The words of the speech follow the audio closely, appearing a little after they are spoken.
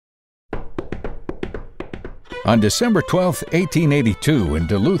On December 12, 1882, in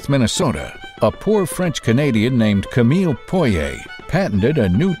Duluth, Minnesota, a poor French Canadian named Camille Poyer patented a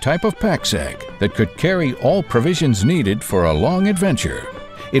new type of pack sack that could carry all provisions needed for a long adventure.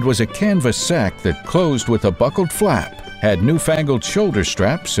 It was a canvas sack that closed with a buckled flap, had newfangled shoulder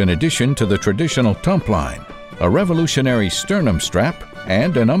straps in addition to the traditional tump line, a revolutionary sternum strap,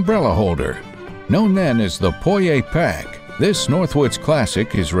 and an umbrella holder. Known then as the Poyer Pack, this Northwoods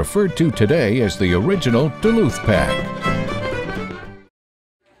classic is referred to today as the original Duluth Pack.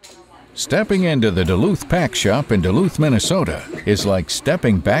 Stepping into the Duluth Pack shop in Duluth, Minnesota is like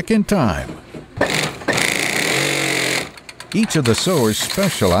stepping back in time. Each of the sewers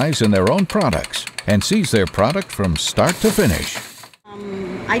specialize in their own products and sees their product from start to finish.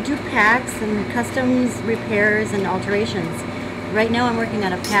 I do packs and customs repairs and alterations. Right now I'm working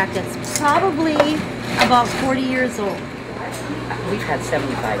on a pack that's probably about 40 years old. We've had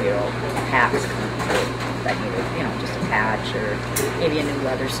 75-year-old packs come through that needed, just a patch or maybe a new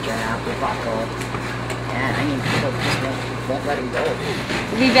leather strap or buckle. And I mean, people just won't let them go.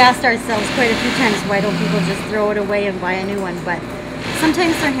 We've asked ourselves quite a few times, why don't people just throw it away and buy a new one? But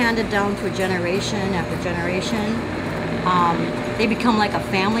sometimes they're handed down to a generation after generation. They become like a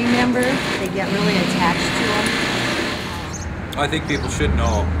family member. They get really attached to them. I think people should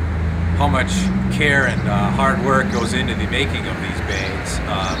know how much care and hard work goes into the making of these bags,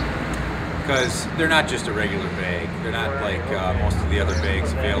 because they're not just a regular bag. They're not like most of the other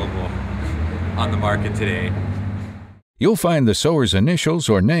bags available on the market today. You'll find the sewer's initials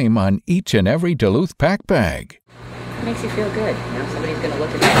or name on each and every Duluth Pack bag. It makes you feel good. Somebody's going to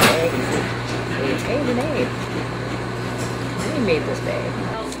look at that bag and say, hey, Renee, you made this bag.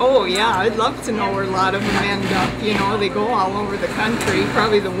 Oh yeah, I'd love to know where a lot of them end up. They go all over the country,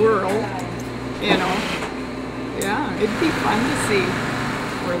 probably the world. Yeah, it'd be fun to see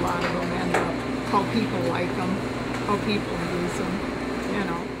where a lot of them end up, how people like them, how people use them,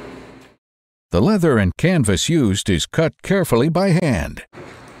 The leather and canvas used is cut carefully by hand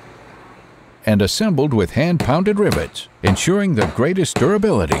and assembled with hand-pounded rivets, ensuring the greatest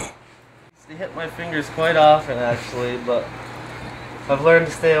durability. I hit my fingers quite often, actually, but I've learned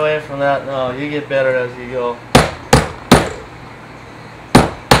to stay away from that now. You get better as you go.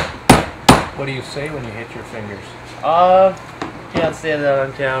 What do you say when you hit your fingers? Can't say that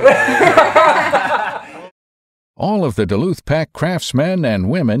on camera. All of the Duluth Pack craftsmen and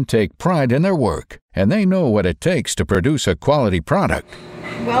women take pride in their work, and they know what it takes to produce a quality product.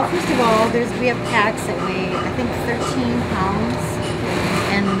 Well, first of all, we have packs that weigh, I think, 13 pounds.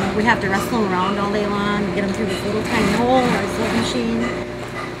 And we have to wrestle them around all day long, get them through this little tiny hole in our sewing machine.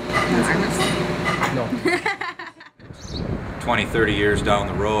 No. 20, 30 years down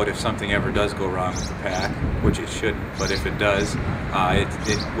the road, if something ever does go wrong with the pack, which it shouldn't, but if it does,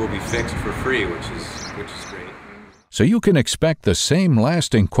 it will be fixed for free, which is great. So you can expect the same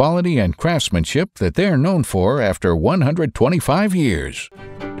lasting quality and craftsmanship that they're known for after 125 years.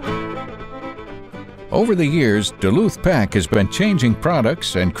 Over the years, Duluth Pack has been changing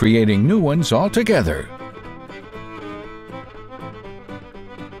products and creating new ones altogether.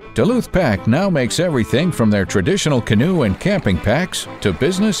 Duluth Pack now makes everything from their traditional canoe and camping packs to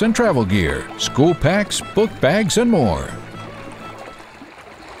business and travel gear, school packs, book bags, and more.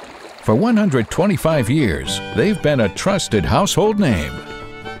 For 125 years, they've been a trusted household name.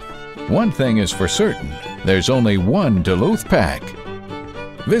 One thing is for certain, there's only one Duluth Pack.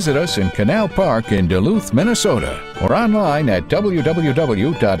 Visit us in Canal Park in Duluth, Minnesota, or online at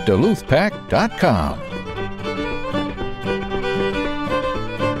www.duluthpack.com.